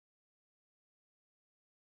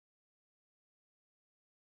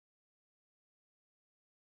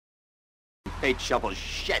They shovel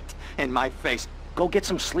shit in my face. Go get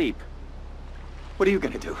some sleep. What are you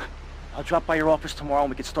gonna do? I'll drop by your office tomorrow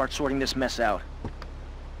and we can start sorting this mess out.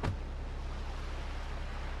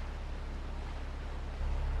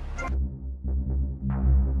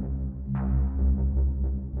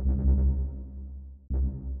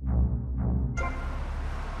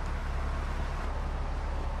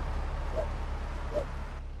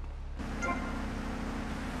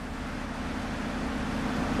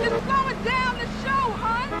 It's going down the show,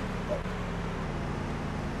 hon!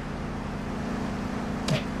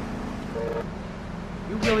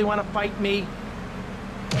 You really want to fight me?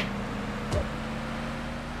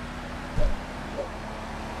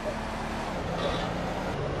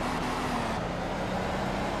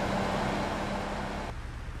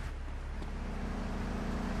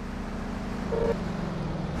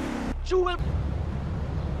 Jewel.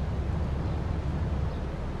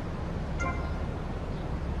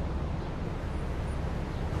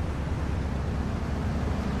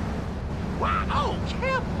 Wow,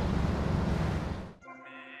 careful!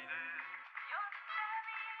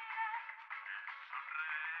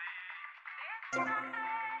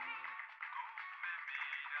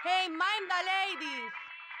 Hey, mind the ladies!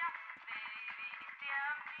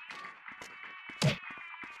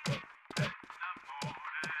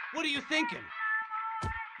 What are you thinking?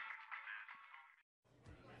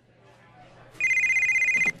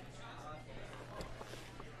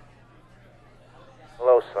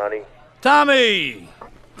 Hello, Sonny. Tommy!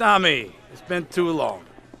 Tommy, it's been too long.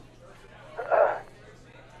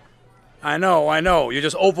 I know. You're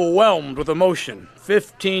just overwhelmed with emotion.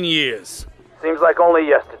 15 years. Seems like only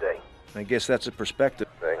yesterday. I guess that's a perspective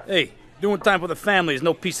thing. Hey, doing time for the family is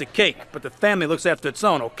no piece of cake, but the family looks after its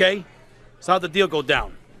own, okay? So how'd the deal go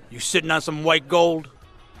down? You sitting on some white gold?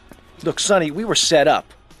 Look, Sonny, we were set up.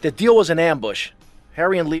 The deal was an ambush.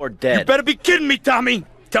 Harry and Lee are dead. You better be kidding me, Tommy!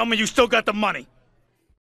 Tell me you still got the money.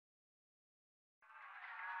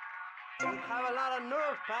 You have a lot of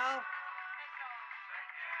nerve, pal.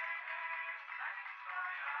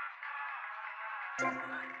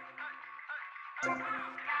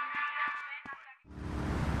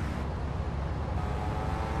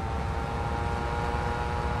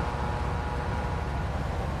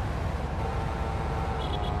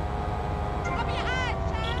 Up your eyes,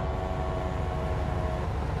 child!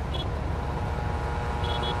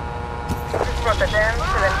 Rotterdam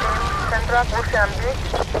 17, Central Ocean Beach.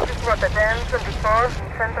 Rotterdam 24,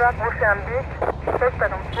 Central Ocean Beach.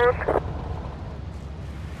 Suspect on foot.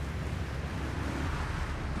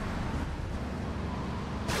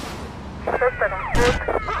 Suspect on foot.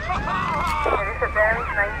 Rotterdam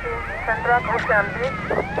 19, Central Ocean Beach.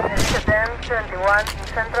 Rotterdam 71,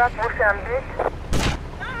 Central Ocean Beach.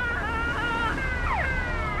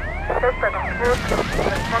 Suspect on foot.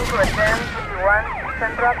 Respond to Rotterdam 21,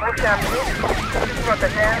 Central Ocean Beach.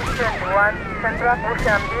 Rotterdam 21, Central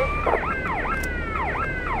Ocean Beach.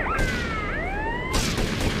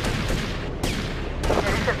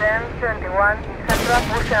 Rotterdam 21, Central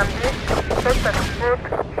Ocean Beach. Suspect on foot.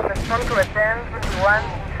 Respond to Rotterdam 21,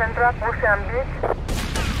 Central Ocean Beach.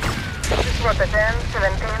 Rotterdam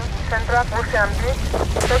 17, Central Ocean Beach.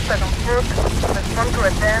 Suspect on foot. Respond to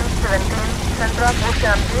Rotterdam 17, Central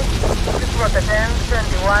Ocean Beach. Rotterdam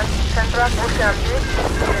 21, Central Ocean Beach.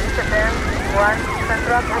 Rotterdam 21,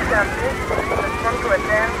 Central Ocean Beach. Respond to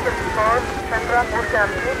Rotterdam 24, Central Ocean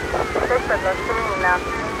Beach. Suspect was seen in a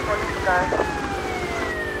police car.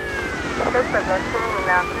 Suspect was seen in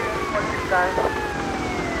a police car.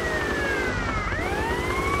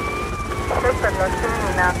 Suspect was seen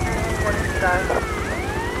in a police car.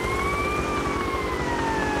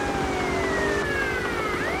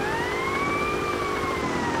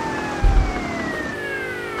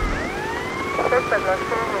 Suspect was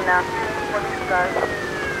seen in a police car.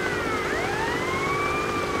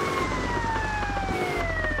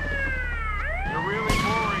 You're really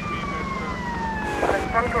boring me, mister.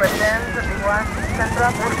 Respond to Rotterdam 21,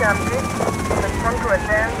 Central Ocean Beach. Respond to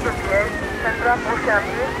Rotterdam 28, Central Ocean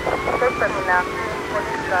Beach. Suspect in a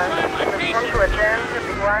police car. Respond to Rotterdam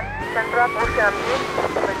 21, Central Ocean Beach.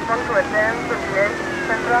 Respond to Rotterdam 28,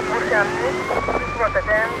 Central Ocean Beach.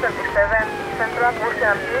 Rotterdam 27, Central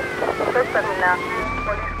Ocean Beach. Suspect in a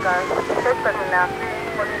police car. Suspect in a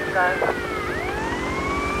police car.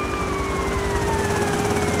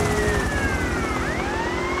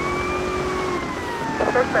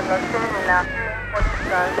 Suspect was seen in a police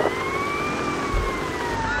car.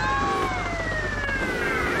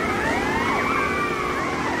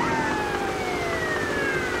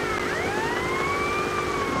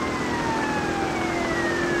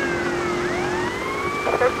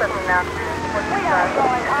 Suspect in a police car.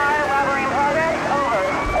 Going high, rubber and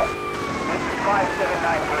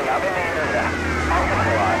 5793, I'm in the area.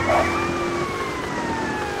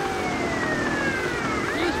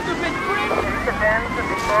 You stupid prick! Dirige den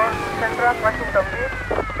 24, Central Washington Beach.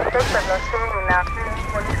 Sector no in a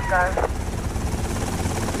police car.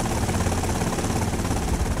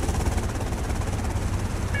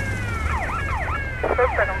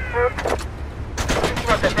 Sector on foot.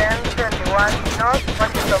 Dirige den 21, North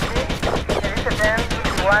Washington Beach. Dirige den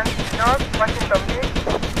 21, North Washington Beach.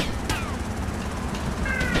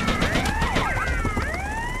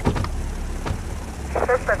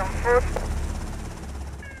 Sector on foot.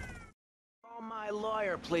 Call my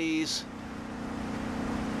lawyer, please.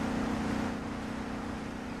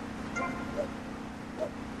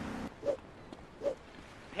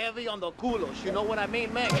 Heavy on the culos, you know what I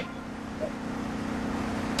mean, Meg?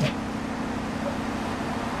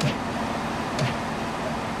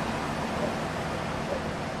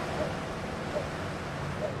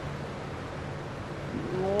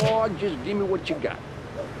 Oh, just give me what you got.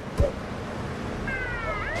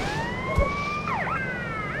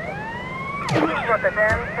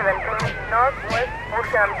 Rotterdam 17 Northwest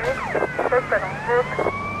Ocean Beach, sector on foot.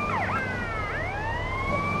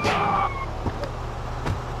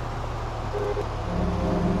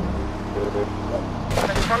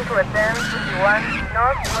 Respond to Rotterdam 21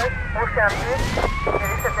 Northwest Ocean Beach.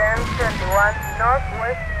 Rotterdam 21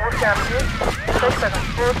 Northwest Ocean Beach, sector on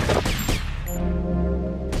foot.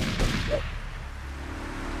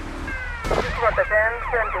 Rotterdam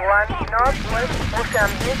 21 Northwest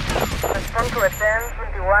Ocean Beach. Respond to Rotterdam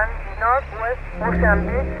 21 Northwest Ocean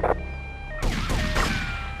Beach.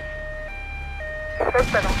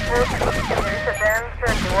 Sector on foot. Rotterdam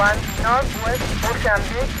 21 Northwest Ocean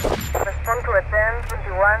Beach. Respond to Rotterdam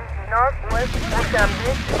 21 Northwest Ocean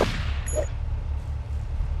Beach.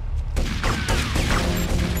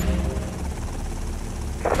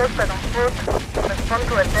 Sector on foot. Respond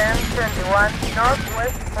to Rotterdam 21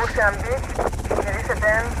 Northwest Ocean Beach.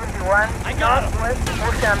 Rotterdam 21 Northwest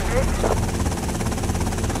Ocean Beach.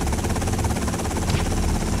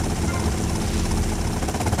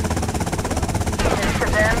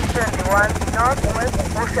 Rotterdam 21 Northwest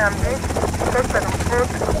Ocean Beach. Sector on foot.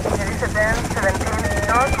 Rotterdam 17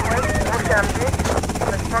 Northwest Ocean Beach.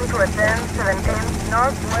 Respond to Rotterdam 17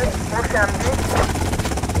 Northwest Ocean Beach.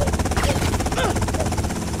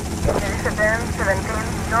 Rotterdam 17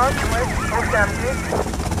 Northwest Ocean Beach.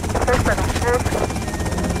 Sector on foot.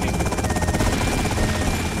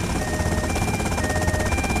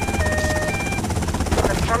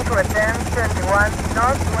 Respond to Rotterdam 21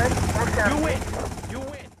 Northwest Ocean Beach. You win! You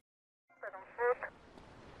win! Sector on foot.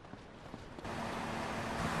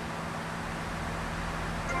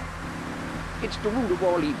 It's the root of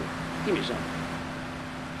all evil. Give me some.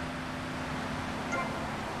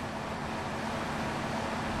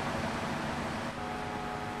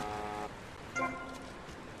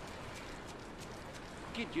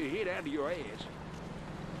 Get your head out of your ass.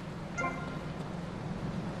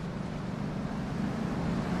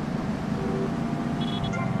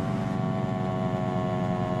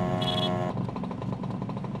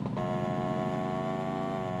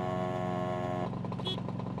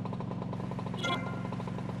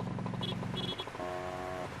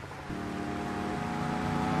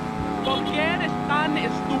 ¿Por qué eres tan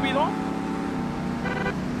estúpido?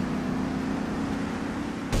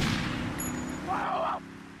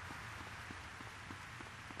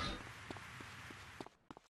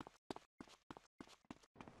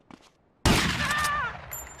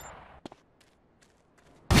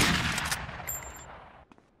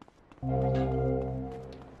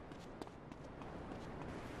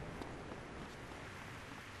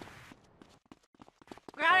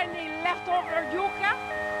 Got any leftover yuca?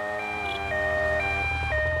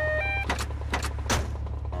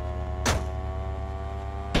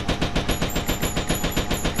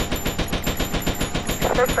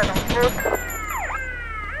 Sector on foot.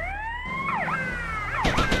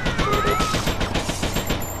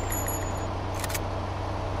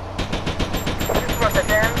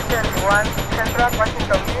 Rotterdam 21 Central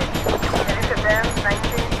Washington Beach. Rotterdam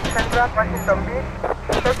 19 Central Washington Beach.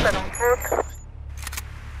 Sector on foot.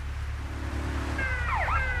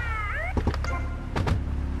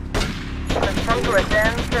 Respond to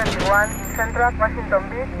Rotterdam 21 Central Washington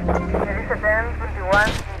Beach. Rotterdam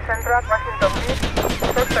 21 Central Washington Beach.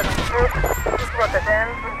 Sector on foot. Rotterdam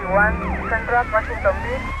 21 Central Washington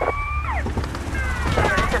Beach.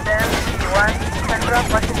 Rotterdam 21 Central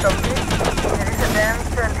Washington Beach. Rotterdam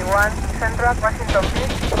 21 Central Washington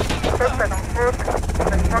Beach. Sector on foot.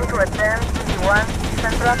 Respond to Rotterdam 21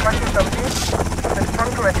 Central Washington Beach. Respond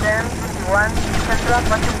to Rotterdam 21 Central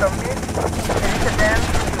Washington Beach. Rotterdam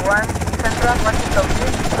 21 Central, Washington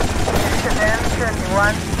Beach. Ritche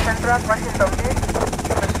 1071, Central, Washington Beach.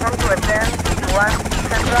 Respond to a 1051,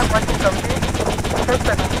 Central, Washington Beach.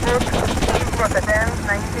 Suspect on foot. East Route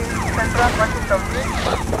 1019, Central, Washington Beach.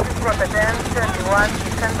 East Route 1071,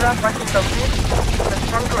 Central, Washington Beach.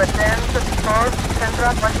 Respond to a 1034,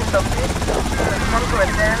 Central, Washington Beach. Respond to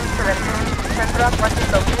a 1017, Central,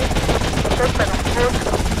 Washington Beach. Suspect on foot.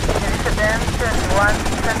 Ritche 1071,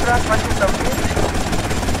 Central, Washington Beach.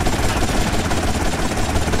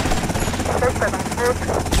 Suspect on foot.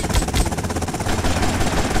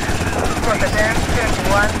 Route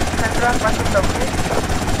 1031, Central, Washington Beach.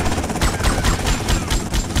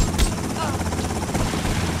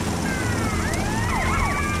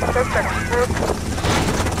 Suspect on foot.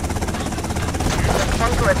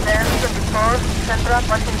 Respond to a 1024, Central,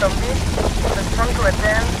 Washington Beach.